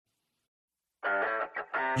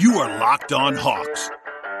You are Locked On Hawks,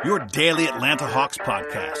 your daily Atlanta Hawks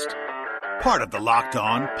podcast. Part of the Locked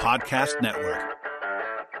On Podcast Network.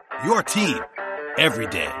 Your team every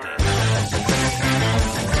day.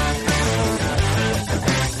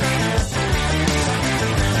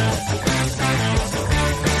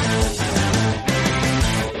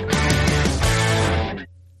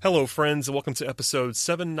 Hello, friends, and welcome to episode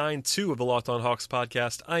 792 of the Locked On Hawks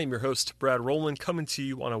podcast. I am your host, Brad Rowland, coming to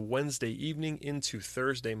you on a Wednesday evening into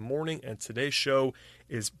Thursday morning, and today's show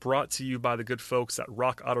is brought to you by the good folks at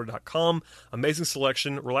RockAuto.com. Amazing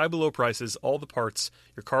selection, reliable low prices, all the parts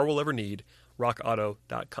your car will ever need,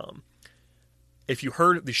 RockAuto.com. If you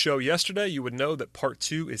heard the show yesterday, you would know that part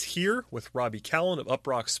 2 is here with Robbie Callan of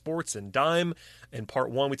Uprock Sports and Dime. In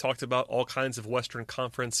part 1, we talked about all kinds of Western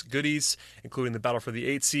Conference goodies, including the battle for the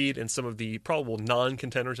 8th seed and some of the probable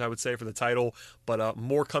non-contenders, I would say, for the title. But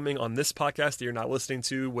more coming on this podcast that you're not listening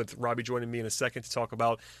to, with Robbie joining me in a second to talk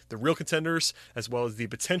about the real contenders, as well as the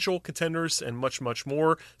potential contenders, and much, much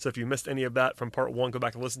more. So if you missed any of that from part 1, go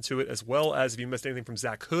back and listen to it, as well as if you missed anything from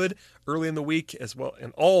Zach Hood early in the week, as well,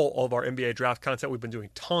 and all of our NBA draft content. We've been doing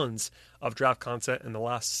tons of draft content in the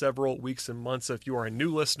last several weeks and months. So if you are a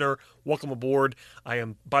new listener, welcome aboard. I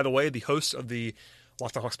am, by the way, the host of the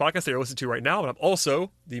Locked On Hawks podcast that you're listening to right now, and I'm also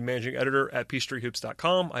the managing editor at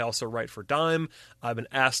PeachTreeHoops.com. I also write for Dime. I've been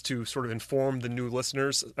asked to sort of inform the new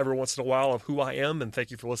listeners every once in a while of who I am, and thank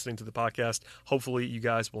you for listening to the podcast. Hopefully you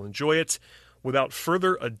guys will enjoy it. Without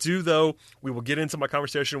further ado, though, we will get into my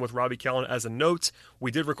conversation with Robbie Callan. As a note,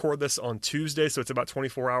 we did record this on Tuesday, so it's about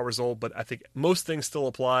 24 hours old, but I think most things still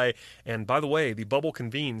apply. And by the way, the bubble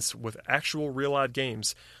convenes with actual real live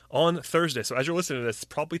games on Thursday. So as you're listening to this,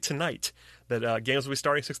 probably tonight, that games will be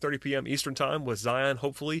starting 6:30 p.m. Eastern Time, with Zion,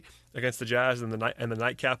 hopefully, against the Jazz and the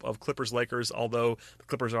nightcap of Clippers-Lakers, although the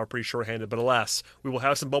Clippers are pretty shorthanded. But alas, we will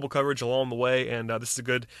have some bubble coverage along the way, and this is a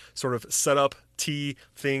good sort of setup tee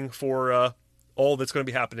thing for all that's going to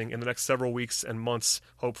be happening in the next several weeks and months,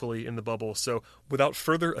 hopefully, in the bubble. So without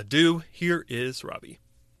further ado, here is Robbie.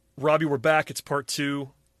 Robbie, we're back. It's part 2.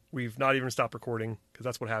 We've not even stopped recording, because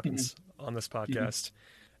that's what happens on this podcast.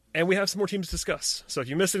 And we have some more teams to discuss. So if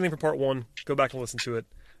you missed anything from part 1, go back and listen to it.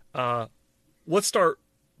 Let's start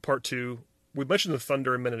part 2. We mentioned the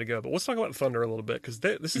Thunder a minute ago, but let's talk about the Thunder a little bit, because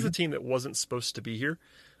this is a team that wasn't supposed to be here.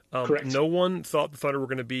 Correct. No one thought the Thunder were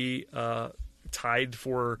going to be tied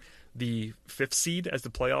for the 5th seed as the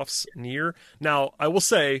playoffs near. Now, I will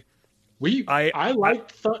say, we were all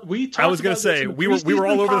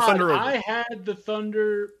over the Thunder. I had the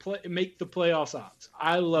Thunder make the playoffs odds.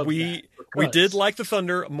 I love that. We did like the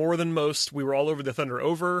Thunder more than most. We were all over the Thunder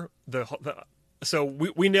over so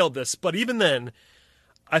we nailed this. But even then,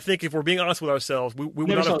 I think if we're being honest with ourselves, we would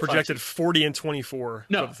not have projected 40-24 for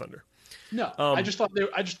the Thunder. No, I just thought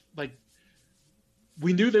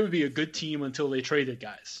we knew they would be a good team until they traded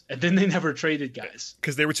guys, and then they never traded guys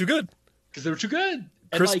because they were too good.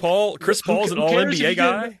 Chris Paul's an all-NBA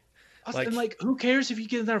guy. Who cares if you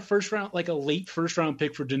get in our first round, like a late first-round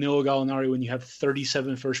pick for Danilo Gallinari when you have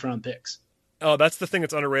 37 first-round picks? Oh, that's the thing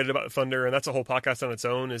that's underrated about the Thunder, and that's a whole podcast on its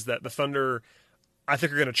own, is that the Thunder, I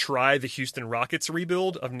think, are going to try the Houston Rockets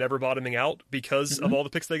rebuild of never bottoming out because of all the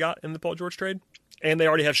picks they got in the Paul George trade, and they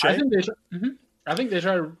already have Shea. I think they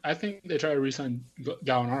try to re-sign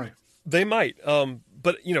Gallinari. They might,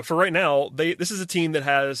 but for right now, this is a team that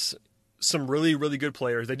has some really, really good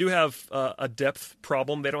players. They do have a depth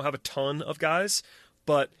problem. They don't have a ton of guys,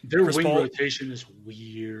 but their wing rotation is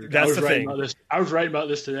weird. That's the thing. I was writing about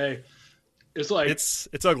this today. It's like it's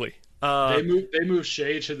ugly. They move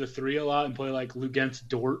Shea to the 3 a lot and play like Luguentz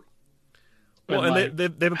Dort. Well, and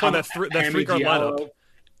they've been playing that 3-guard lineup.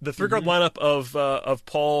 The 3-guard lineup of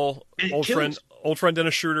Paul, old friend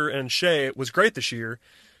Dennis Schroeder, and Shea was great this year,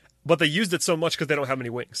 but they used it so much because they don't have many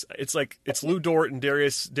wings. It's like it's Lou Dort and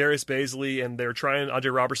Darius Bazley, and they're trying Andre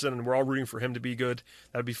Robertson, and we're all rooting for him to be good.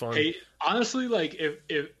 That'd be fun. Hey, honestly, like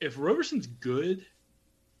if Roberson's good,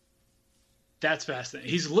 that's fascinating.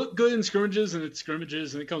 He's looked good in scrimmages, and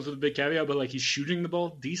it comes with a big caveat, but like he's shooting the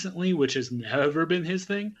ball decently, which has never been his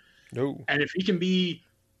thing. No. And if he can be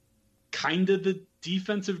kind of the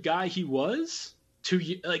defensive guy he was,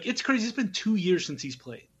 it's crazy. It's been 2 years since he's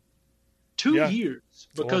played. 2 years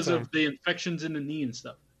because of the infections in the knee and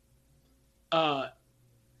stuff.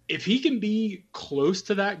 If he can be close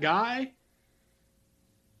to that guy,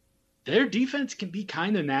 their defense can be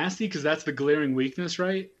kind of nasty, because that's the glaring weakness,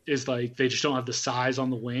 right? Is like they just don't have the size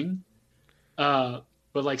on the wing. But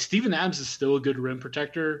like Steven Adams is still a good rim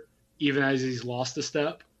protector, even as he's lost a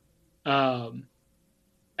step.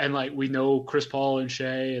 And like we know Chris Paul and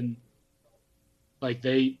Shea and Like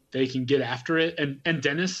they can get after it, and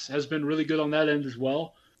Dennis has been really good on that end as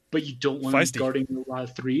well. But you don't want him guarding a lot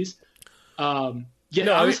of threes.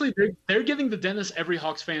 Honestly, they're giving the Dennis every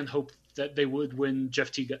Hawks fan hope that they would when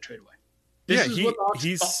Jeff T got traded away. This is what the Hawks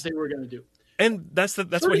thought they were going to do. And that's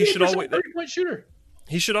what he should always. 30-point shooter.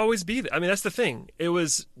 He should always be. I mean, that's the thing. It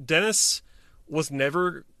was Dennis was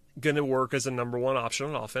never going to work as a number one option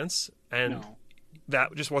on offense, and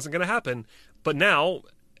that just wasn't going to happen. But now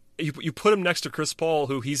you put him next to Chris Paul,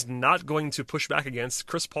 who he's not going to push back against.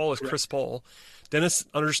 Chris Paul is Chris Paul. Dennis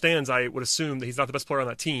understands, I would assume, that he's not the best player on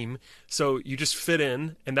that team. So you just fit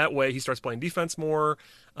in, and that way he starts playing defense more.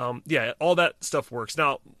 All that stuff works.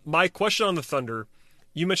 Now, my question on the Thunder,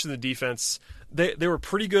 you mentioned the defense. They were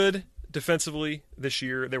pretty good defensively this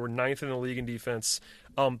year. They were 9th in the league in defense.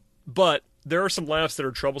 But there are some lineups that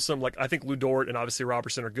are troublesome. Like, I think Lou Dort and obviously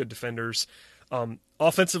Robertson are good defenders.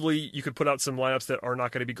 Offensively, you could put out some lineups that are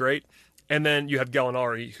not going to be great. And then you have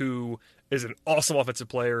Gallinari, who is an awesome offensive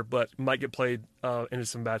player, but might get played into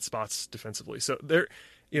some bad spots defensively. So the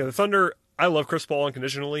Thunder, I love Chris Paul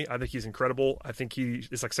unconditionally. I think he's incredible. I think he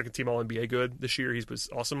is like second team All NBA good this year. He was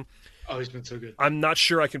awesome. Oh, he's been so good. I'm not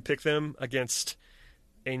sure I can pick them against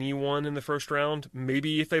anyone in the first round.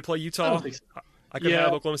 Maybe if they play Utah, I don't think so. I could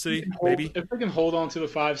have Oklahoma City. Maybe if they can hold on to the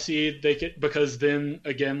 5 seed, they could, because then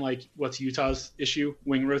again, like, what's Utah's issue?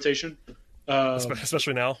 Wing rotation,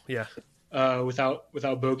 especially now. Yeah. Without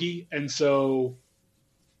Bogey, and so,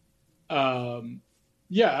 I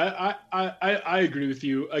agree with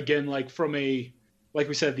you. Again, like we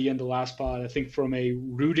said at the end of last pod, I think from a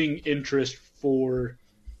rooting interest for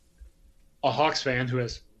a Hawks fan who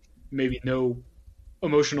has maybe no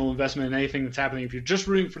emotional investment in anything that's happening, if you're just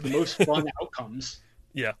rooting for the most fun outcomes,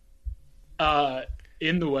 in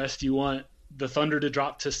the West, you want the Thunder to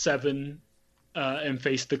drop to 7 and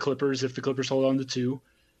face the Clippers if the Clippers hold on to 2.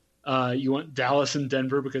 You want Dallas and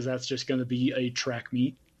Denver because that's just going to be a track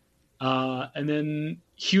meet. And then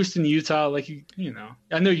Houston, Utah, like,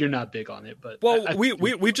 I know you're not big on it, but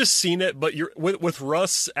we've just seen it. But you're with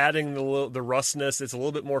Russ adding the Russness, it's a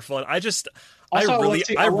little bit more fun. I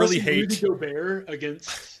really hate Rudy Gobert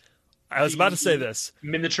against. I was about to say this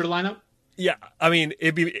miniature lineup. Yeah, I mean,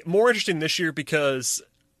 it'd be more interesting this year because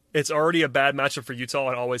it's already a bad matchup for Utah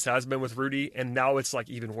and always has been with Rudy, and now it's like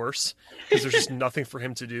even worse because there's just nothing for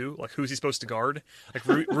him to do. Like, who's he supposed to guard? Like,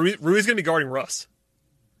 Rudy's going to be guarding Russ.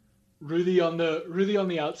 Rudy on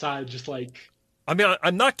the outside, just like. I mean,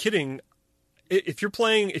 I'm not kidding. If you're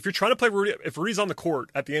trying to play Rudy, if Rudy's on the court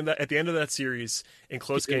at the end of that series in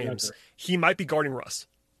close games, he might be guarding Russ.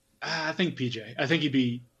 I think PJ. I think he'd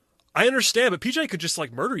be. I understand, but PJ could just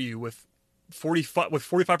like murder you with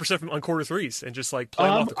 45% from on-quarter threes and just like play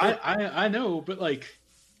him off the court. I know, but like,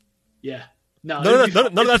 yeah, none of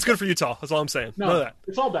that's good for Utah. That's all I'm saying. No, none of that.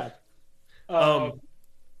 It's all bad.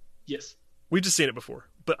 Yes, we've just seen it before.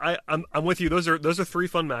 But I'm with you. Those are 3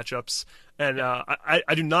 fun matchups, and I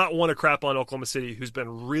do not want to crap on Oklahoma City, who's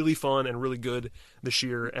been really fun and really good this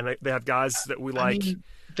year, and they have guys that we like.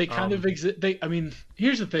 They kind of exist.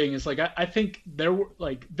 Here's the thing: is like I think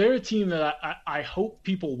they're a team that I hope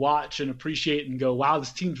people watch and appreciate and go, wow,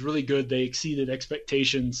 this team's really good. They exceeded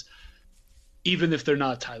expectations, even if they're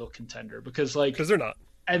not a title contender, because they're not.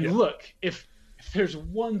 And look, if there's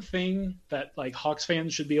one thing that like Hawks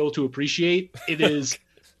fans should be able to appreciate, it is.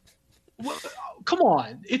 Well, come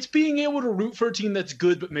on. It's being able to root for a team that's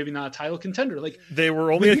good, but maybe not a title contender. Like, they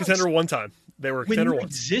were only a contender one time. They were a contender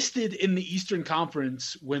once. Existed in the Eastern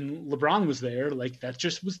Conference when LeBron was there. Like, that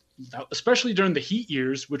just was, especially during the Heat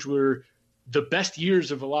years, which were the best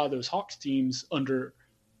years of a lot of those Hawks teams under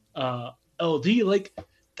LD. Like,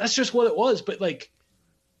 that's just what it was. But like,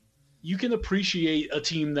 you can appreciate a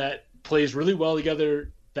team that plays really well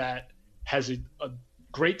together, that has a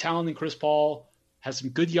great talent in Chris Paul, has some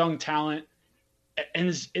good young talent,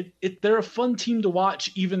 and they're a fun team to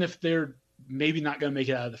watch, even if they're maybe not going to make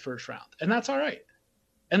it out of the first round, and that's all right.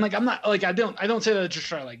 And like, I'm not like I don't say that to just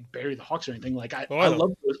try to like bury the Hawks or anything. Like I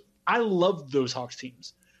love those Hawks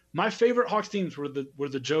teams. My favorite Hawks teams were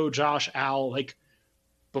the Joe, Josh, Al. Like,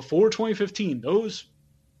 before 2015, those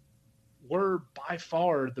were by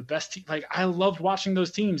far the best team. Like, I loved watching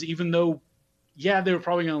those teams, even though, yeah, they were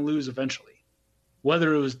probably going to lose eventually.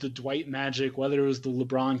 Whether it was the Dwight Magic, whether it was the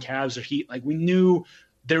LeBron Cavs or Heat, like, we knew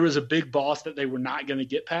there was a big boss that they were not going to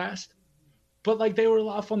get past. But like, they were a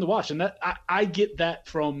lot of fun to watch, and that I get that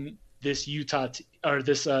from this Utah or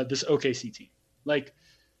this OKC team. Like,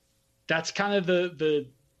 that's kind of the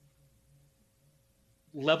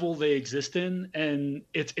level they exist in, and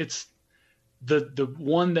it's the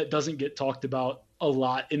one that doesn't get talked about a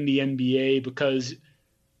lot in the NBA, because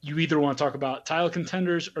you either want to talk about title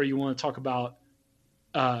contenders or you want to talk about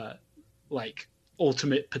like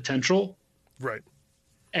ultimate potential. Right.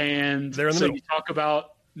 And They're in the so middle. you talk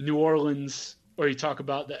about New Orleans or you talk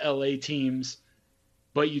about the LA teams,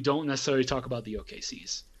 but you don't necessarily talk about the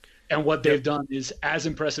OKCs. And what they've done is as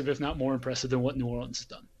impressive, if not more impressive, than what New Orleans has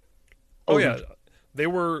done. Oh, yeah. They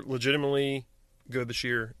were legitimately good this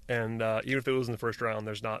year. And even if they lose in the first round,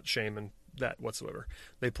 there's not shame in that whatsoever.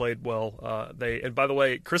 They played well. And by the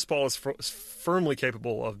way, Chris Paul is firmly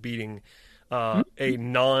capable of beating a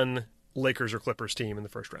non-Lakers or Clippers team in the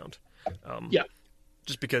first round. Yeah.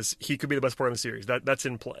 Just because he could be the best player in the series. That's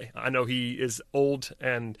in play. I know he is old,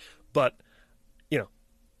 but you know,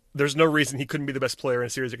 there's no reason he couldn't be the best player in a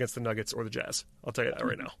series against the Nuggets or the Jazz. I'll tell you that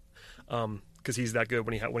right now, because he's that good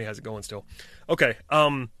when he has it going still. Okay,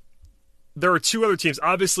 there are two other teams.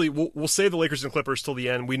 Obviously, we'll save the Lakers and Clippers till the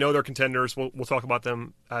end. We know they're contenders. We'll talk about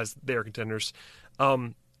them as they are contenders.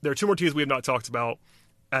 There are two more teams we have not talked about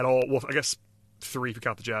at all. Well, I guess three if you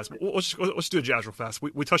count the Jazz. But let's do the Jazz real fast.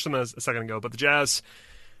 We touched on that a second ago, but the Jazz,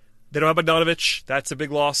 they don't have Bogdanovich. That's a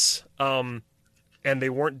big loss. And they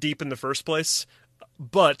weren't deep in the first place.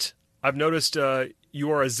 But I've noticed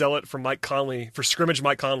you are a zealot for scrimmage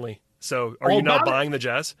Mike Conley. So are you now buying the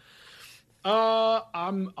Jazz?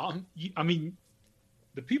 I mean,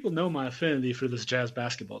 the people know my affinity for this Jazz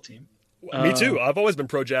basketball team. Me too. I've always been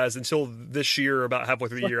pro Jazz until this year, about halfway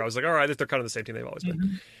through the year. I was like, all right, they're kind of the same team they've always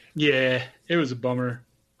been. Yeah, it was a bummer.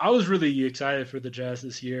 I was really excited for the Jazz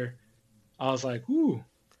this year. I was like, ooh,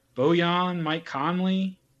 Bojan, Mike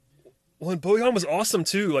Conley. Well, and Bojan was awesome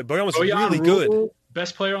too. Like Bojan was really good.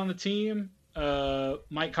 Best player on the team.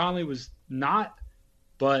 Mike Conley was not,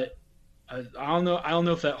 but I don't know. I don't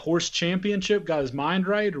know if that horse championship got his mind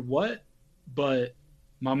right or what. But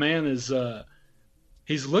my man is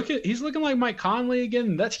he's looking like Mike Conley again.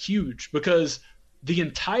 And that's huge because the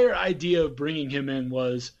entire idea of bringing him in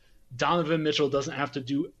was Donovan Mitchell doesn't have to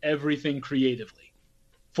do everything creatively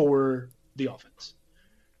for the offense.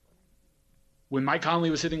 When Mike Conley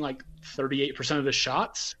was hitting like 38% of his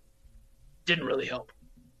shots, didn't really help.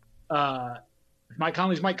 Mike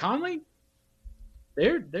Conley's Mike Conley.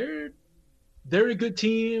 They're a good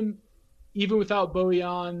team, even without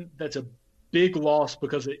Bojan. That's a big loss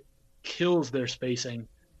because it kills their spacing.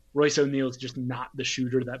 Royce O'Neal is just not the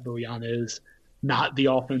shooter that Bojan is, not the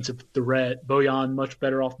offensive threat. Bojan much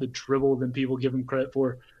better off the dribble than people give him credit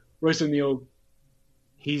for. Royce O'Neal,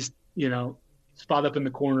 he's spot up in the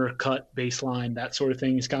corner, cut, baseline, that sort of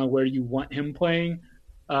thing is kind of where you want him playing.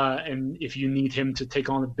 And if you need him to take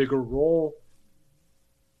on a bigger role,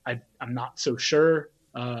 I'm not so sure.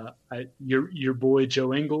 Your boy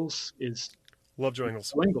Joe Ingles is love Joe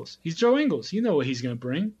Ingles. Joe Ingles. He's Joe Ingles. You know what he's going to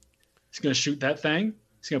bring. He's going to shoot that thing.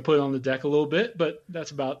 He's going to put it on the deck a little bit, but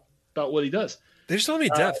that's about what he does. They just don't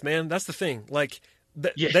have any depth, man. That's the thing. Like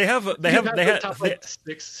they have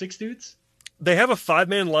six dudes. They have a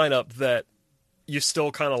 5-man lineup that you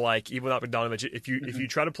still kind of like, even without Bogdanovich. If you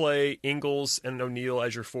try to play Ingles and O'Neal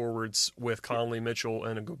as your forwards with Conley, Mitchell,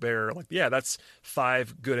 and a Gobert, that's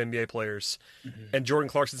 5 good NBA players. Mm-hmm. And Jordan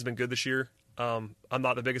Clarkson's been good this year. I'm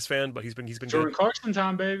not the biggest fan, but he's been Jordan good. Clarkson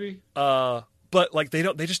time, baby. But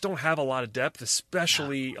they just don't have a lot of depth,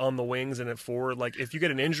 especially on the wings and at forward. Like if you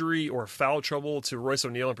get an injury or foul trouble to Royce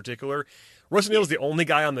O'Neal in particular, Royce O'Neal is the only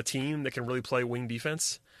guy on the team that can really play wing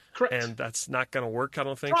defense. Correct. And that's not going to work, I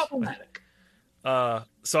don't think. Problematic. So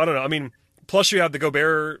I don't know. I mean, plus you have the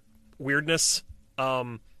Gobert weirdness.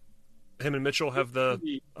 Him and Mitchell have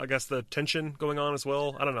the tension going on as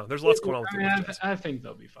well. I don't know. There's lots going on with them. I think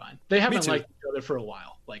they'll be fine. They haven't liked each other for a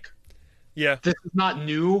while. Yeah, this is not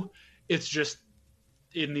new. It's just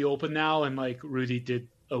in the open now, and Rudy did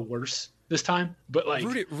a worse this time. But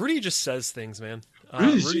Rudy just says things, man.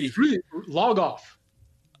 Rudy, log off.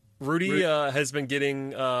 Rudy has been getting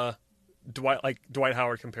Dwight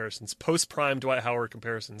Howard comparisons, post-prime Dwight Howard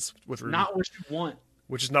comparisons with Rudy. Not what you want.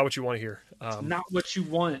 Which is not what you want to hear. Not what you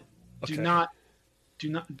want. Okay. Do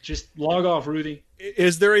not just log off, Rudy.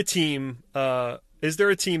 Is there a team that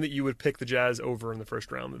you would pick the Jazz over in the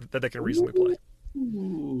first round that they can reasonably play?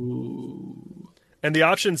 Ooh. And the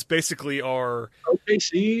options basically are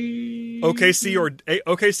OKC,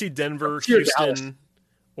 Denver, Houston,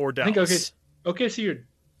 or Dallas. I think OKC or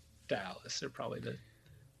Dallas are probably the.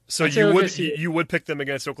 So you would pick them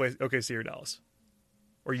against OKC or Dallas,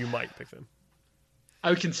 or you might pick them. I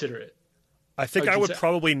would consider it. I think I would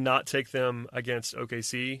probably not take them against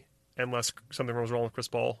OKC unless something was wrong with Chris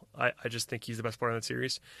Paul. I just think he's the best player in that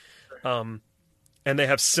series. And they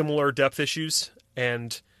have similar depth issues.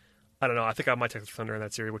 And I don't know. I think I might take the Thunder in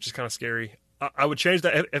that series, which is kind of scary. I would change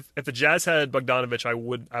that. If the Jazz had Bogdanovich,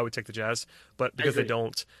 I would take the Jazz. But because they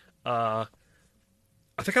don't,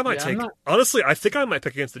 I think I might Yeah, honestly, I think I might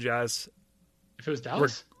pick against the Jazz, if it was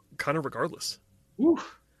Dallas. kind of regardless. Ooh.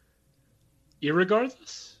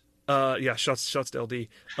 Irregardless? Yeah, shots to LD.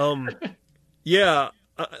 Yeah,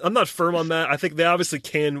 I'm not firm on that. I think they obviously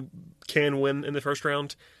can win in the first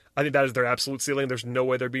round. I think that is their absolute ceiling. There's no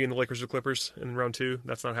way they're beating the Lakers or Clippers in round 2.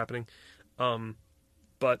 That's not happening.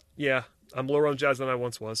 But yeah, I'm lower on Jazz than I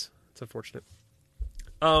once was. It's unfortunate.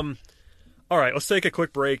 All right, let's take a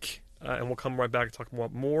quick break, and we'll come right back and talk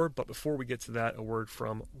more. But before we get to that, a word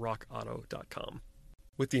from RockAuto.com.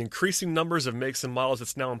 With the increasing numbers of makes and models,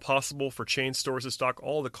 it's now impossible for chain stores to stock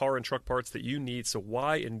all the car and truck parts that you need, so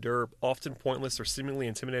why endure often pointless or seemingly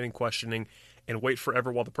intimidating questioning and wait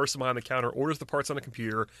forever while the person behind the counter orders the parts on a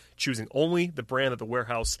computer, choosing only the brand that the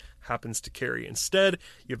warehouse happens to carry? Instead,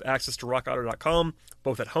 you have access to RockAuto.com,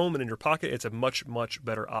 both at home and in your pocket. It's a much, much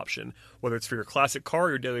better option. Whether it's for your classic car or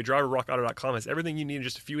your daily driver, RockAuto.com has everything you need in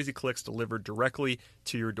just a few easy clicks delivered directly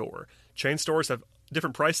to your door. Chain stores have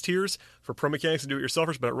different price tiers for pro mechanics and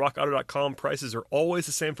do-it-yourselfers, but at RockAuto.com, prices are always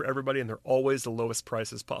the same for everybody, and they're always the lowest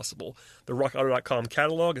prices possible. The RockAuto.com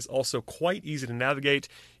catalog is also quite easy to navigate.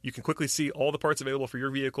 You can quickly see all the parts available for your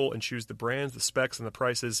vehicle and choose the brands, the specs, and the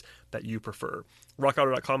prices that you prefer.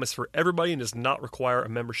 RockAuto.com is for everybody and does not require a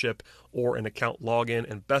membership or an account login.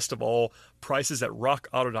 And best of all, prices at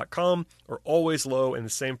RockAuto.com are always low and the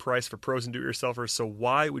same price for pros and do-it-yourselfers, so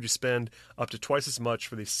why would you spend up to twice as much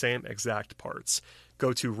for the same exact parts?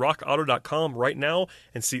 Go to RockAuto.com right now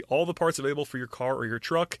and see all the parts available for your car or your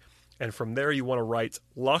truck. And from there, you want to write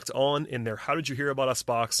Locked On in their How Did You Hear About Us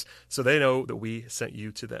box so they know that we sent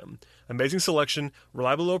you to them. Amazing selection,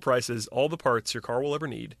 reliable low prices, all the parts your car will ever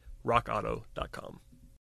need. RockAuto.com.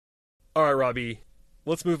 All right, Robbie,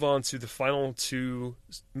 let's move on to the final 2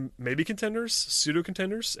 maybe contenders, pseudo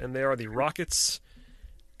contenders, and they are the Rockets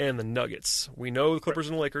and the Nuggets. We know the Clippers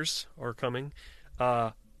and the Lakers are coming.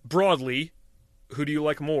 Broadly, who do you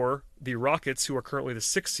like more, the Rockets, who are currently the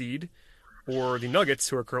 6th seed, or the Nuggets,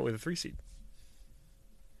 who are currently the 3 seed?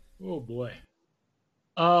 Oh boy.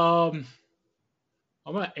 I'm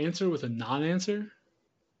gonna answer with a non-answer,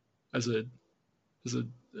 as a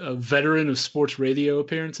veteran of sports radio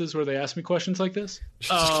appearances where they ask me questions like this.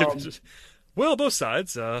 Well, both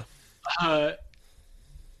sides.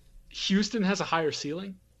 Houston has a higher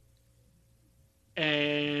ceiling,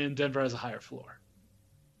 and Denver has a higher floor.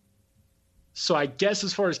 So I guess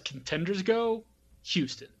as far as contenders go,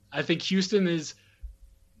 Houston. I think Houston is,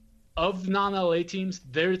 of the non-LA teams,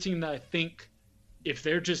 they're a team that I think if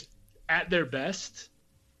they're just at their best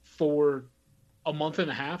for a month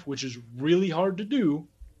and a half, which is really hard to do,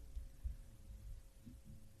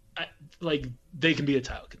 they can be a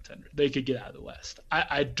title contender. They could get out of the West.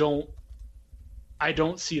 I don't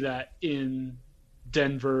see that in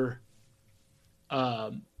Denver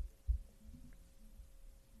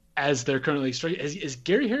as they're currently struggling. Is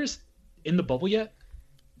Gary Harris in the bubble yet?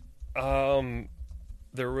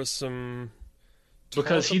 There was some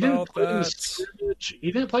because he didn't play in the scrimmage.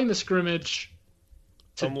 He didn't play in the scrimmage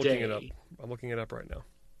today. I'm looking it up right now.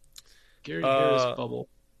 Gary Harris bubble.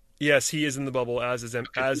 Yes, he is in the bubble, as is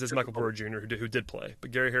Michael Porter Jr., who did play,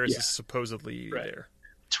 but Gary Harris is supposedly there.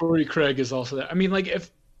 Torrey Craig is also there. I mean,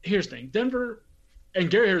 here's the thing, Denver and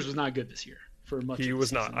Gary Harris was not good this year for much. He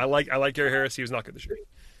was not. I like Gary Harris. He was not good this year.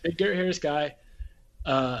 Big Gary Harris guy,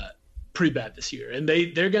 pretty bad this year, and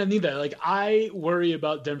they're gonna need that. I worry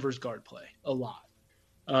about Denver's guard play a lot.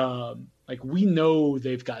 We know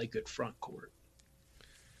they've got a good front court.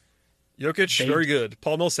 Jokic, very good.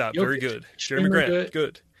 Paul Millsap, very good. Jeremy Grant,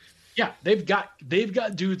 good. Yeah, they've got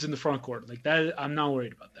dudes in the front court like that. I'm not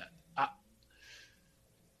worried about that.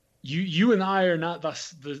 You and I are not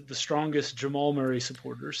the strongest Jamal Murray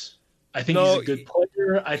supporters. I think he's a good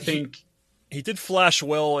player. I think he did flash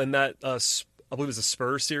well in that. I believe it was a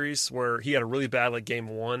Spurs series where he had a really bad game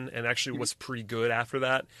 1 and actually was pretty good after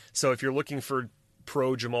that. So if you're looking for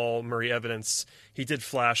pro Jamal Murray evidence, he did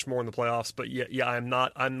flash more in the playoffs. But yeah, I'm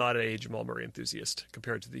not a Jamal Murray enthusiast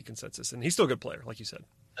compared to the consensus, and he's still a good player, like you said.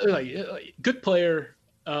 Good player,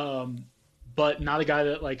 but not a guy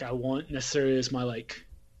that I want necessarily as my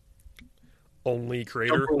only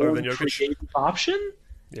creator other than Jokic option.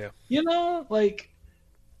 Yeah,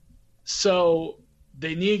 so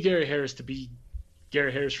they need Gary Harris to be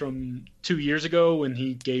Gary Harris from 2 years ago when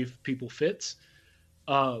he gave people fits.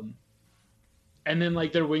 And then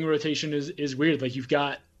their wing rotation is weird. You've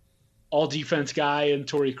got all defense guy and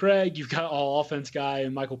Torrey Craig. You've got all offense guy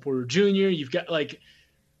and Michael Porter Jr. You've got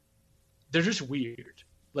they're just weird.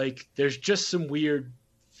 There's just some weird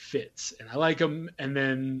fits, and I like them. And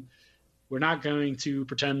then we're not going to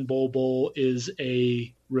pretend Bol is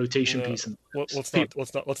a rotation piece. Let's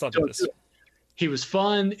not do this. He was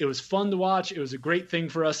fun. It was fun to watch. It was a great thing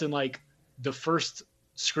for us in like the first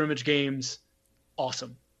scrimmage games.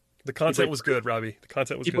 Awesome. The content was good, Robbie. The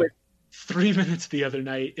content was he good. Played 3 minutes the other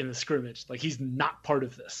night in the scrimmage. Like, he's not part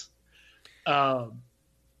of this. I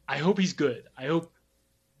hope he's good. I hope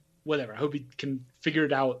he can figure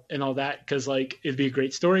it out and all that, because like it'd be a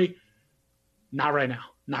great story. Not right now.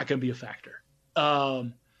 Not going to be a factor.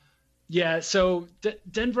 Yeah. So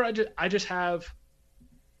Denver, I just have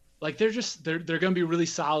like they're going to be really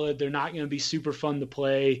solid. They're not going to be super fun to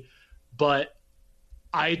play, but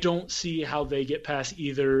I don't see how they get past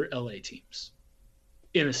either LA teams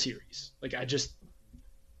in a series. Like I just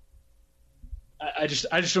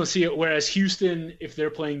don't see it. Whereas Houston, if they're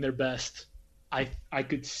playing their best, I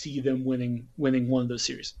could see them winning one of those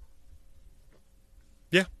series.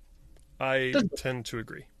 Yeah, I tend to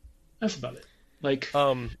agree. That's about it. Like,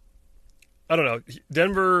 I don't know.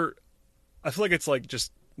 Denver, I feel like it's like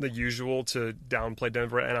just the usual to downplay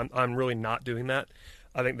Denver, and I'm really not doing that.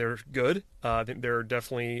 I think they're good. I think they're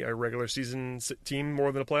definitely a regular season team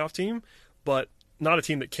more than a playoff team, but not a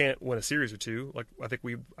team that can't win a series or two. Like I think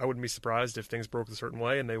I wouldn't be surprised if things broke a certain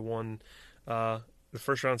way and they won the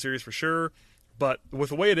first round series for sure. But with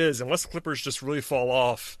the way it is, unless the Clippers just really fall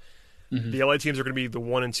off, the LA teams are going to be the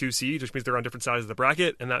 1 and 2 seeds, which means they're on different sides of the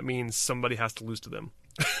bracket, and that means somebody has to lose to them.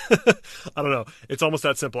 I don't know. It's almost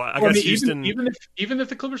that simple. I guess Houston, even if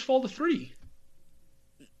the Clippers fall to 3.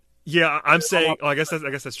 Yeah, I'm saying. I guess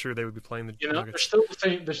that's true. They would be playing the. They're still the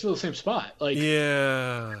same. They're still the same spot. Like,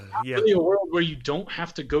 yeah. Really a world where you don't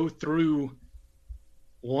have to go through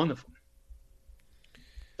one of them.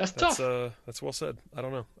 That's tough. That's well said. I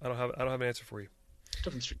don't know. I don't have an answer for you.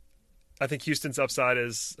 Different street. I think Houston's upside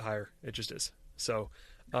is higher. It just is. So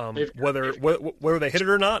whether they hit it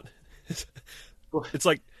or not, it's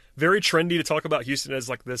like very trendy to talk about Houston as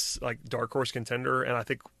like this like dark horse contender, and I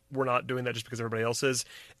think we're not doing that just because everybody else is.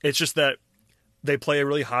 It's just that they play a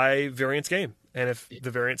really high variance game, and if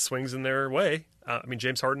the variance swings in their way, I mean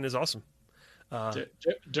James Harden is awesome.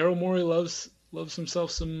 Daryl Morey loves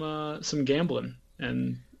himself some gambling,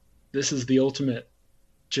 and this is the ultimate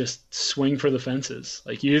just swing for the fences.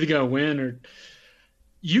 Like you're either gonna win or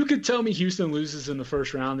you could tell me Houston loses in the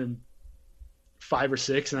first round in 5 or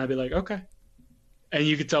 6, and I'd be like, okay. And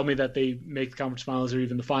you could tell me that they make the conference finals or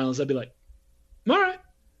even the finals, I'd be like, all right.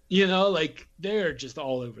 Like they're just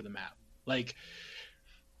all over the map. Like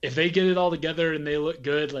if they get it all together and they look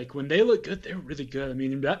good, like when they look good, they're really good. I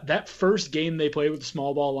mean, that first game they played with the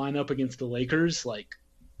small ball lineup against the Lakers, like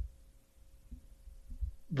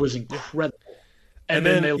was incredible. And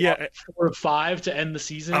then they lost 4 or 5 to end the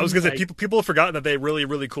season. I was going to say, people have forgotten that they really,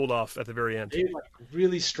 really cooled off at the very end. They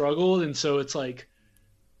really struggled, and so it's like,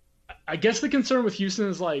 I guess the concern with Houston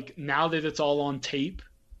is like now that it's all on tape,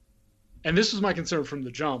 and this was my concern from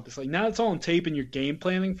the jump. It's like now it's all on tape and you're game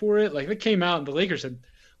planning for it. Like it came out and the Lakers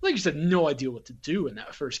had no idea what to do in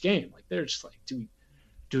that first game. Like they're just like, do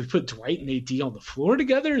we put Dwight and AD on the floor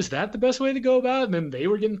together? Is that the best way to go about it? And then they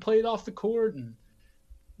were getting played off the court and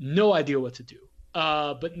no idea what to do.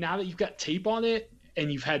 But now that you've got tape on it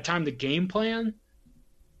and you've had time to game plan,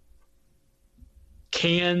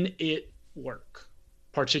 can it work?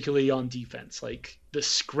 Particularly on defense, like the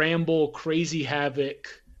scramble, crazy havoc,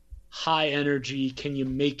 high energy. Can you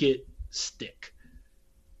make it stick?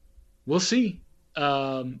 We'll see.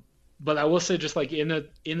 But I will say, just like in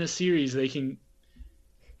a series, they can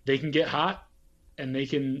get hot and they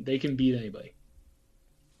can beat anybody.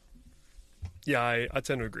 Yeah, I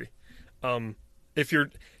tend to agree. If you're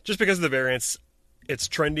just because of the variance, it's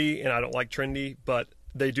trendy, and I don't like trendy, but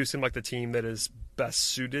they do seem like the team that is best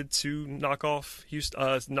suited to knock off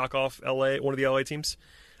LA, one of the LA teams.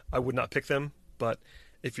 I would not pick them, but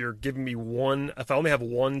if you're giving me if I only have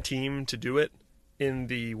one team to do it in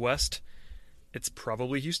the West, it's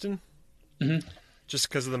probably Houston, just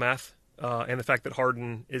because of the math and the fact that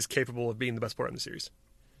Harden is capable of being the best player in the series.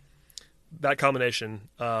 That combination,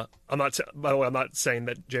 by the way, I'm not saying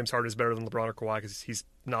that James Harden is better than LeBron or Kawhi, because he's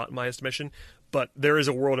not in my estimation, but there is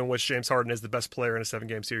a world in which James Harden is the best player in a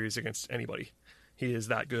 7-game series against anybody. He is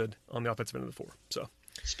that good on the offensive end of the floor. So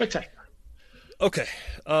spectacular. Okay.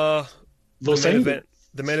 The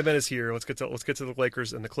main event is here. Let's get to the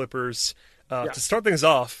Lakers and the Clippers. To start things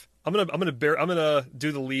off, I'm gonna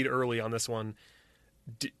do the lead early on this one.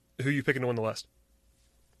 Who are you picking to win the West?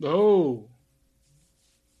 Oh.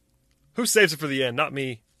 Who saves it for the end? Not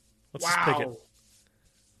me. Let's just pick it.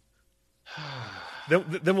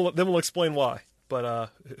 Then we'll explain why.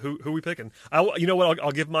 But who are we picking? You know what?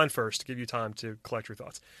 I'll give mine first to give you time to collect your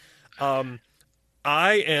thoughts. I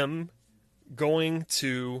am going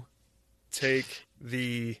to take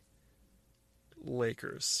the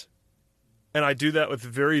Lakers. and I do that with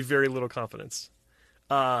very, very little confidence.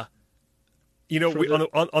 On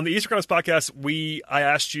the Eastern Conference podcast, I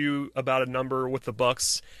asked you about a number with the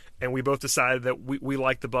Bucks, and we both decided that we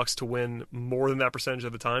like the Bucks to win more than that percentage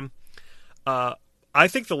of the time. I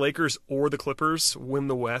think the Lakers or the Clippers win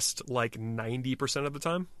the West like 90% of the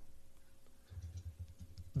time.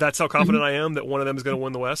 That's how confident I am that one of them is going to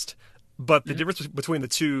win the West. But the difference between the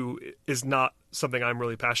two is not something I'm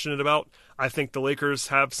really passionate about. I think the Lakers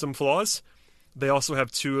have some flaws. They also have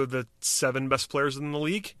 2 of the 7 best players in the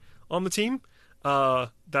league on the team.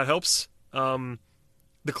 That helps. The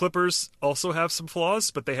Clippers also have some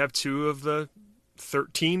flaws, but they have 2 of the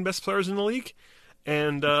 13 best players in the league.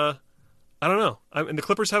 And I don't know. And the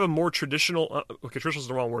Clippers have a more traditional traditional is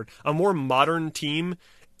the wrong word, a more modern team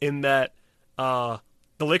in that the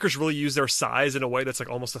Lakers really use their size in a way that's like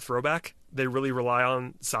almost a throwback. They really rely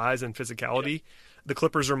on size and physicality. Yeah. The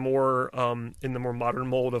Clippers are more in the more modern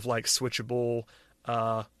mold of like switchable,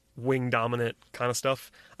 wing dominant kind of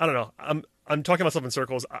stuff. I don't know. I'm talking myself in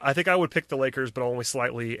circles. I think I would pick the Lakers, but only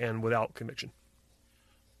slightly and without conviction.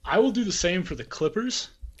 I will do the same for the Clippers.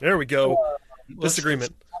 There we go.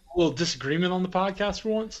 Disagreement. A little disagreement on the podcast for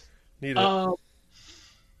once. Need it.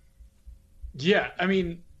 Yeah, I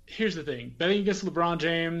mean, here's the thing. Betting against LeBron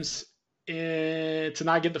James to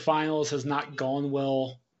not get the finals has not gone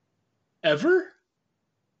well ever.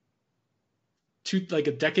 To like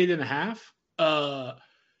a decade and a half.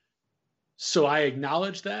 So I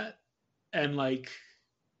acknowledge that. And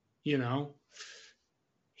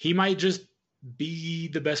he might just be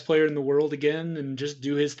the best player in the world again and just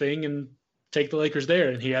do his thing and take the Lakers there.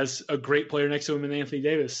 And he has a great player next to him in Anthony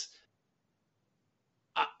Davis.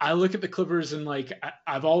 I look at the Clippers and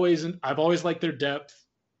I've always liked their depth.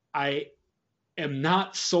 I am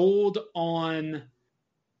not sold on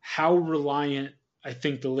how reliant I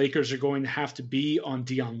think the Lakers are going to have to be on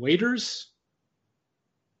Dion Waiters,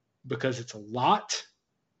 because it's a lot.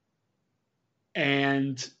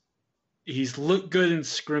 And he's looked good in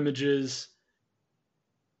scrimmages,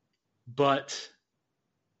 but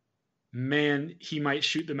man, he might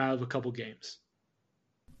shoot them out of a couple games.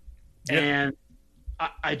 Yeah. And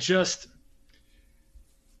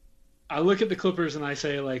I look at the Clippers and I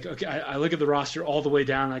say, okay, I look at the roster all the way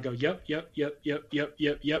down and I go, yep.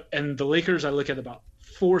 And the Lakers, I look at about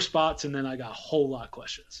 4 spots and then I got a whole lot of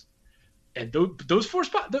questions. And those 4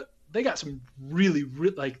 spots, they got some really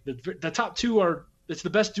the top 2 it's the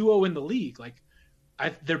best duo in the league.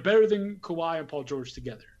 They're better than Kawhi and Paul George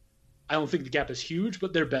together. I don't think the gap is huge,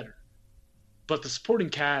 but they're better. But the supporting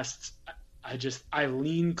casts, I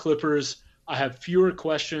lean Clippers. I have fewer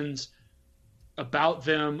questions about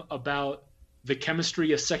them, about the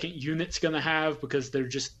chemistry a second unit's going to have, because they're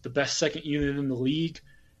just the best second unit in the league.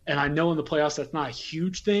 And I know in the playoffs that's not a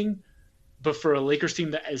huge thing, but for a Lakers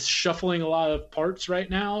team that is shuffling a lot of parts right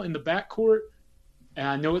now in the backcourt, and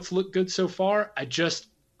I know it's looked good so far,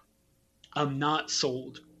 I'm not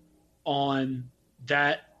sold on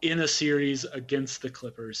that in a series against the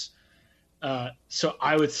Clippers. So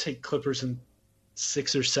I would say Clippers in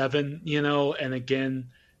 6 or 7, and again,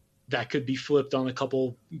 that could be flipped on a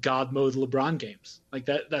couple God mode LeBron games.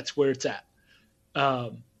 That's where it's at.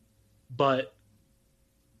 But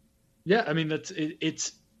yeah, I mean,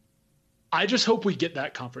 it's I just hope we get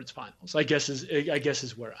that conference finals, I guess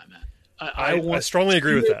is where I'm at. I strongly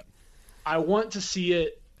agree with that. I want to see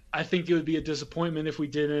it. I think it would be a disappointment if we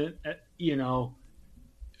didn't.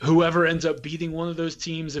 Whoever ends up beating one of those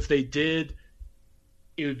teams, if they did,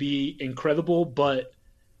 it would be incredible. But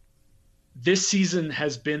this season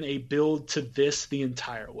has been a build to this the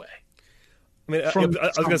entire way. I mean, I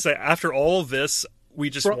was going to say, after all of this, we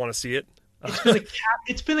just want to see it.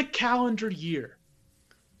 It's been a calendar year.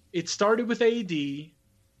 It started with AD,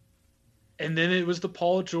 and then it was the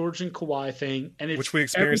Paul George and Kawhi thing, and which we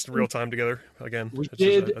experienced in real time together. Again, we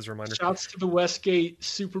did. As a reminder. Shouts to the Westgate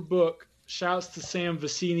Superbook. Shouts to Sam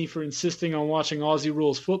Vecini for insisting on watching Aussie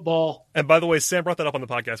Rules football. And by the way, Sam brought that up on the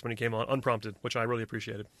podcast when he came on, unprompted, which I really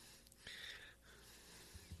appreciated.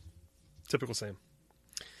 Typical Sam.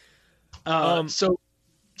 So,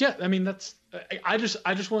 yeah, I mean, I just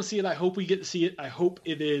want to see it. I hope we get to see it. I hope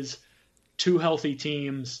it is 2 healthy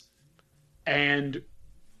teams, and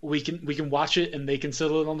we can watch it and they can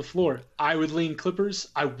settle it on the floor. I would lean Clippers.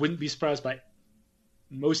 I wouldn't be surprised by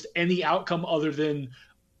most any outcome other than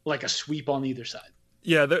a sweep on either side.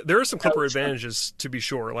 Yeah, there are some Clipper advantages, to be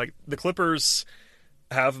sure. The Clippers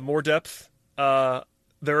have more depth. There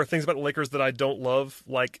are things about the Lakers that I don't love,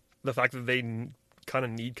 like the fact that they kind of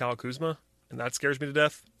need Kyle Kuzma, and that scares me to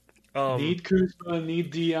death. Need Kuzma, need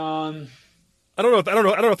Dion. I don't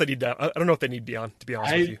know if they need that. I don't know if they need Dion, to be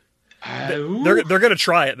honest with you. They're going to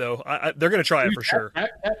try it though. They're going to try it for sure.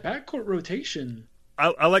 That backcourt rotation.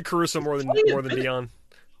 I like Caruso more than Dion.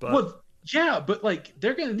 But well, yeah, but like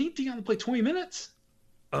they're going to need Dion to play 20 minutes.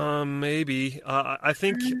 Maybe. I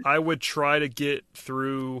think I would try to get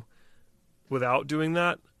through without doing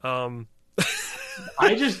that.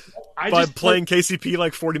 I just playing KCP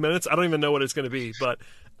like 40 minutes. I don't even know what it's going to be, but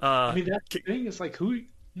I mean that's the thing. It's like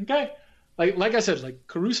okay, like I said, like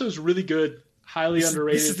Caruso's really good, highly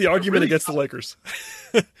underrated. This is the argument against the Lakers.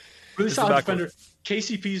 Really solid defender.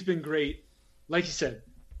 KCP's been great. Like you said,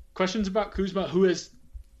 questions about Kuzma, who is,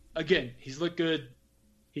 again, he's looked good.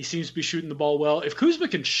 He seems to be shooting the ball well. If Kuzma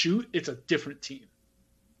can shoot, it's a different team.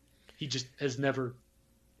 He just has never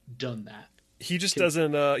done that. He just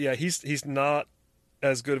doesn't. He's not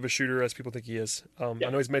as good of a shooter as people think he is. I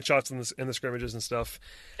know he's made shots in the scrimmages and stuff.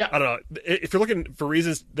 Yeah. I don't know. If you're looking for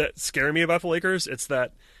reasons that scare me about the Lakers, it's the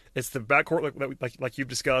backcourt like you've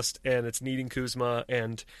discussed, and it's needing Kuzma.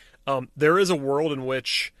 And there is a world in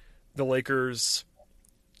which the Lakers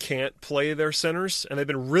can't play their centers, and they've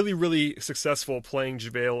been really, really successful playing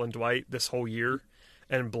JaVale and Dwight this whole year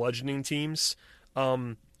and bludgeoning teams.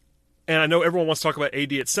 And I know everyone wants to talk about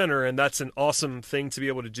AD at center, and that's an awesome thing to be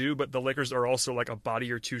able to do, but the Lakers are also like a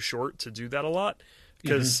body or two short to do that a lot.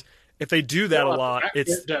 Because if they do that a lot,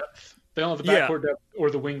 it's depth. They don't have the backcourt depth or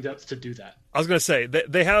the wing depth to do that. I was going to say,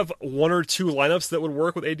 they have one or two lineups that would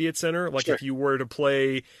work with AD at center. Like if you were to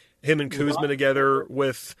play him and Kuzma together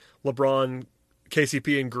with LeBron,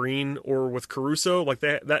 KCP, and Green, or with Caruso, like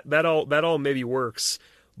that all maybe works.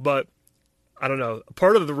 But I don't know.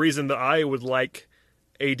 Part of the reason that I would like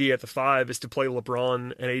AD at the 5 is to play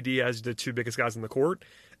LeBron and AD as the two biggest guys in the court,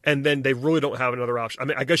 and then they really don't have another option. I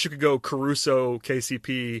mean, I guess you could go Caruso,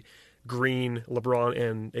 KCP, Green, LeBron,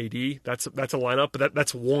 and AD. That's a lineup, but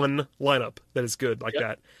that's one lineup that is good like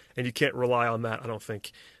that, and you can't rely on that, I don't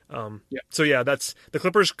think. So that's the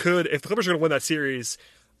Clippers could, if the Clippers are going to win that series,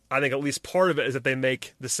 I think at least part of it is that they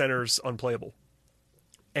make the centers unplayable.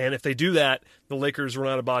 And if they do that, the Lakers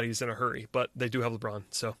run out of bodies in a hurry, but they do have LeBron,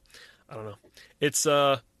 so I don't know. It's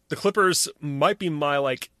the Clippers might be my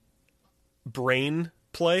like brain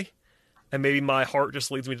play, and maybe my heart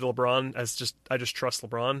just leads me to LeBron I just trust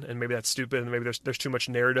LeBron, and maybe that's stupid, and maybe there's too much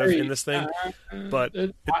narrative in this thing. But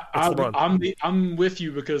it's LeBron. I'm with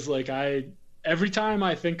you because like every time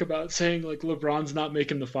I think about saying like LeBron's not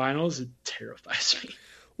making the finals, it terrifies me.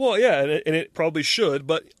 Well, yeah, and it probably should,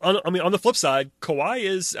 but on the flip side, Kawhi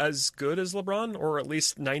is as good as LeBron, or at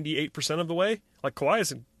least 98% of the way. Like Kawhi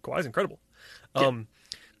is incredible.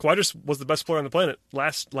 Kawhi just was the best player on the planet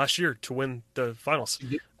last year to win the finals.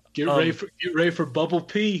 Get ready for Bubble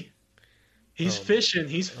P. He's fishing.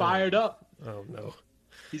 He's fired up. Oh no.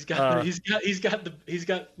 He's got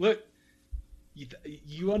look.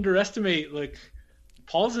 You underestimate like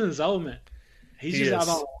Paul's in his element. He's out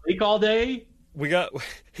on the lake all day.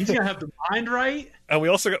 He's gonna have the mind right. And we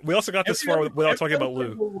also got this far without talking about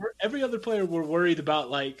Lou. Every other player were worried about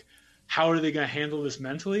like how are they gonna handle this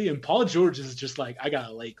mentally, and Paul George is just like, I got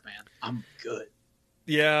a lake, man. I'm good.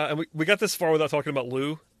 Yeah, and we got this far without talking about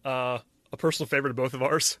Lou. A personal favorite of both of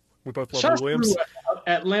ours. We both love Lou Williams.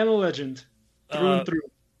 Atlanta legend. Through and through.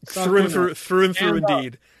 Through and through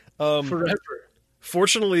indeed. Forever.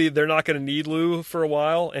 Fortunately, they're not going to need Lou for a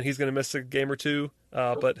while, and he's going to miss a game or two,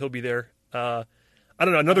 but he'll be there. I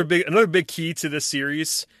don't know. Another big key to this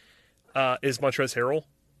series is Montrezl Harrell,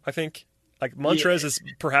 I think. Like Montrez is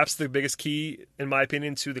perhaps the biggest key, in my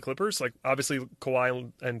opinion, to the Clippers. Like obviously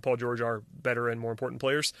Kawhi and Paul George are better and more important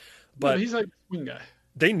players, but he's like a swing guy.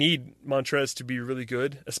 They need Montrez to be really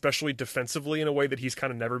good, especially defensively in a way that he's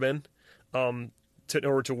kind of never been, in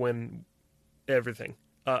order to win everything.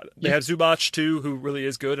 They have Zubac too, who really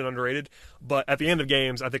is good and underrated. But at the end of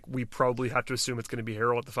games, I think we probably have to assume it's going to be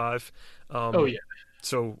Harrell at the 5.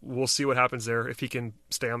 So we'll see what happens there if he can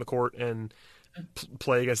stay on the court and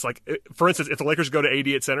play against, like, for instance, if the Lakers go to AD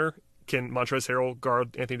at center, can Montrezl Harrell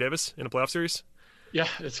guard Anthony Davis in a playoff series? Yeah,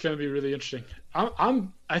 it's going to be really interesting.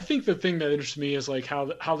 I think the thing that interests me is like how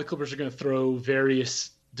the Clippers are going to throw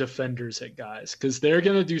various defenders at guys, because they're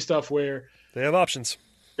going to do stuff where they have options.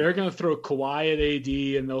 They're going to throw Kawhi at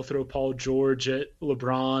AD, and they'll throw Paul George at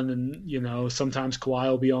LeBron, and sometimes Kawhi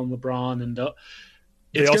will be on LeBron, and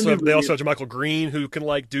they also have JaMychal Green, who can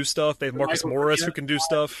like do stuff. They have Marcus Morris, who can do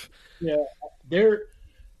stuff. Yeah,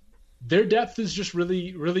 their depth is just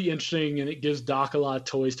really, really interesting, and it gives Doc a lot of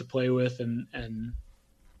toys to play with, and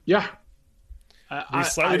yeah. We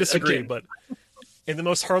slightly disagree, but in the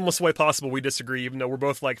most harmless way possible, we disagree, even though we're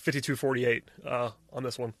both like 52-48 on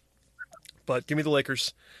this one. But give me the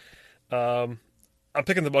Lakers. I'm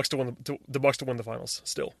picking the Bucks to win the finals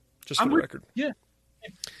still, just for the record. Yeah.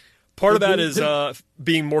 Part of that is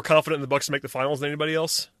being more confident in the Bucks to make the finals than anybody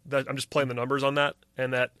else. That I'm just playing the numbers on that,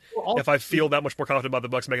 and that if I feel that much more confident about the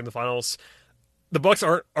Bucks making the finals, the Bucks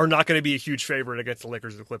are not going to be a huge favorite against the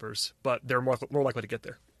Lakers or the Clippers, but they're more likely to get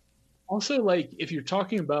there. Also, like if you're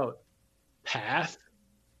talking about path,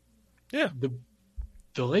 the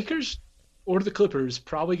Lakers or the Clippers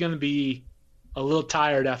probably going to be a little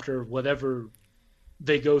tired after whatever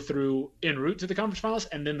they go through en route to the conference finals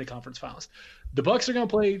and then the conference finals. The Bucks are going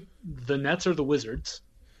to play the Nets or the Wizards.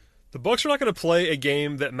 The Bucks are not going to play a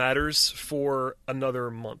game that matters for another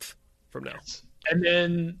month from now. And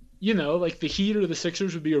then, like the Heat or the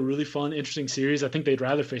Sixers would be a really fun, interesting series. I think they'd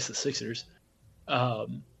rather face the Sixers.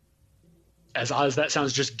 As odd as that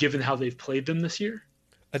sounds, just given how they've played them this year.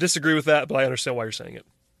 I disagree with that, but I understand why you're saying it.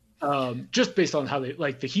 Just based on how they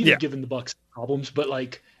the Heat have given the Bucks problems, but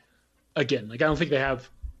again, I don't think they have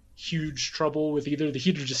huge trouble with either. The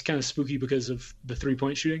Heat are just kind of spooky because of the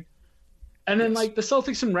 3-point shooting. And then the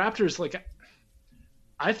Celtics and Raptors,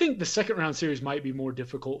 I think the second round series might be more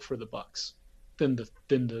difficult for the Bucks than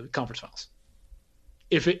the conference finals.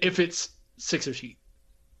 If it's Sixers Heat.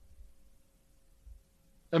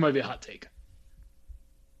 That might be a hot take.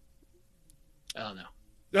 I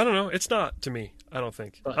don't know. It's not to me. I don't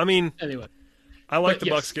think. But, anyway. I like the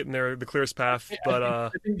Bucks getting there the clearest path, but I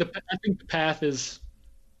think the path is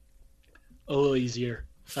a little easier.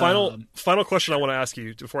 Final question I want to ask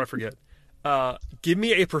you before I forget. Give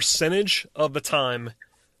me a percentage of the time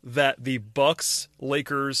that the Bucks,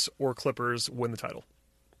 Lakers, or Clippers win the title.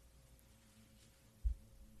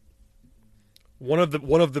 One of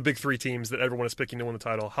the big three teams that everyone is picking to win the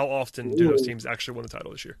title. How often do those teams actually win the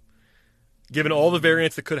title this year? Given all the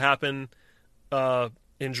variants that could happen,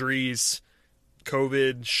 injuries,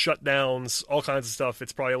 COVID, shutdowns, all kinds of stuff,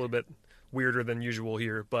 it's probably a little bit weirder than usual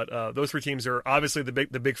here. But those three teams are obviously the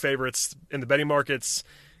big favorites in the betting markets,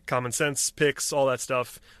 common sense picks, all that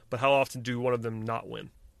stuff. But how often do one of them not win?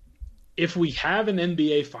 If we have an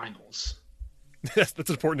NBA Finals. Yes, that's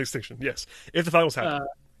an important distinction. Yes. If the finals happen.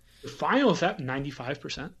 The finals happen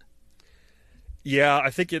 95%. Yeah, I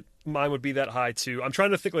think mine would be that high too. I'm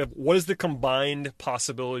trying to think what is the combined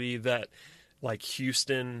possibility that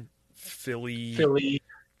Houston, Philly,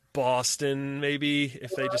 Boston, maybe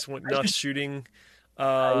if they just went nuts shooting. It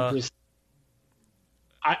might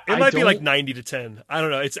be 90-10. I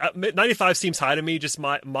don't know. It's 95 seems high to me. Just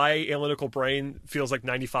my analytical brain feels like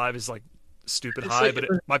 95 is stupid high, but it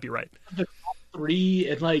might be right. 3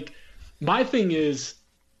 and my thing is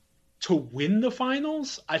to win the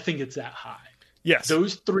finals. I think it's that high. Yes,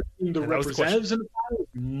 those three, the representatives in the finals,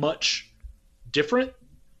 much different.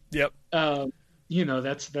 Yep.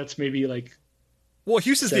 That's maybe Well,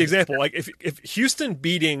 Houston's the example. If Houston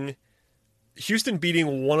beating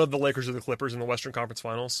one of the Lakers or the Clippers in the Western Conference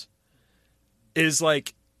Finals is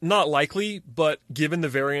not likely, but given the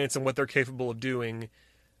variance and what they're capable of doing,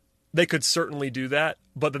 they could certainly do that.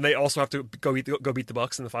 But then they also have to go beat the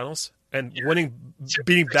Bucks in the finals, and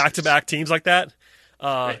beating back-to-back teams like that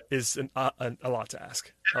is a lot to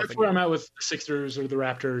ask. That's where I'm at with the Sixers or the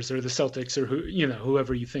Raptors or the Celtics or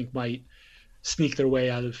whoever you think might sneak their way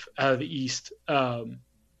out of the East. Then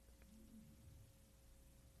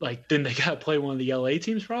they got to play one of the LA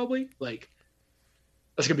teams probably.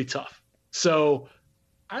 That's gonna be tough. So,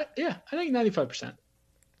 I think 95%.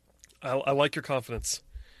 I like your confidence.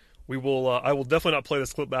 We will. I will definitely not play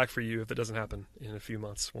this clip back for you if it doesn't happen in a few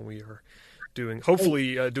months when we are doing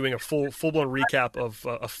a full blown recap of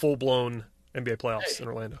a full blown NBA playoffs in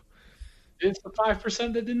Orlando. It's the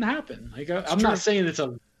 5% that didn't happen. I'm not saying it's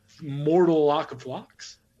a mortal lock of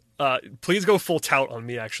locks. Please go full tout on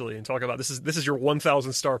me actually and talk about this is your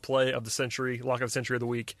 1,000 star play of the century, lock of the century of the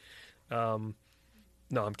week. No,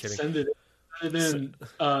 I'm kidding. Send it in.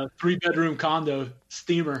 3-bedroom condo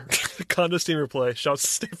steamer. Condo steamer play. Shouts to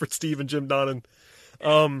Stanford Steve and Jim Donnan.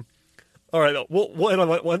 All right, we'll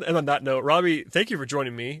end on that note. Robbie, thank you for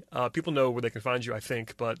joining me. People know where they can find you, I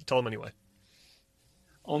think, but tell them anyway.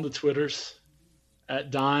 On the Twitters,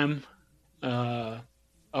 at Dime, Up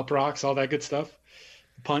Rocks, all that good stuff.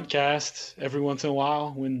 Puntcast every once in a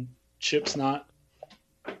while when Chip's not,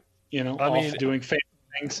 off doing famous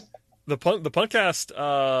things. The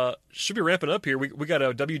Puntcast should be ramping up here. We got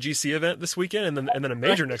a WGC event this weekend and then a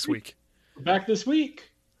major next week. We're back this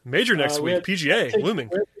week. Major next week. PGA looming.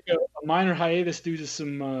 A minor hiatus due to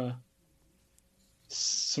some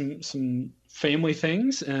family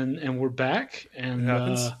things, and we're back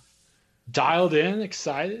and dialed in,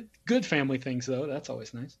 excited. Good family things though. That's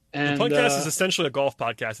always nice. And the podcast is essentially a golf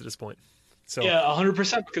podcast at this point. So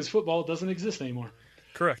 100% because football doesn't exist anymore.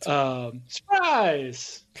 Correct.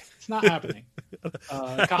 Surprise! It's not happening.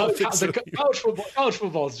 College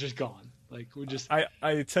football is just gone. Like we just. I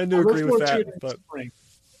tend to agree with that, but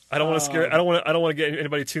I don't want to scare. I don't want to get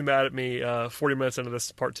anybody too mad at me. 40 minutes into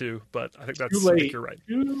this part 2, but I think that's too late. I think you're right.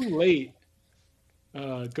 Too late.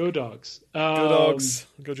 Go Dogs. Go Dogs.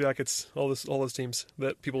 Go Jackets. All those teams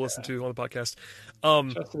that people listen to on the podcast.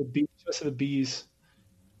 Just to the bees.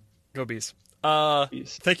 Go Bees.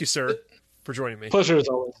 Thank you, sir, for joining me. Pleasure as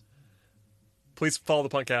always. Please follow the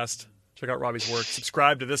podcast. Check out Robbie's work.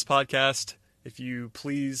 Subscribe to this podcast if you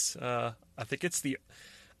please. I think it's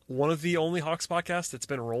one of the only Hawks podcasts that's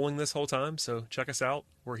been rolling this whole time. So check us out.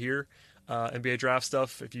 We're here. NBA draft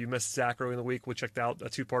stuff. If you missed Zach early in the week, we checked out a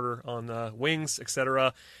 2-parter on wings,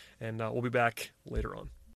 etc. And we'll be back later on.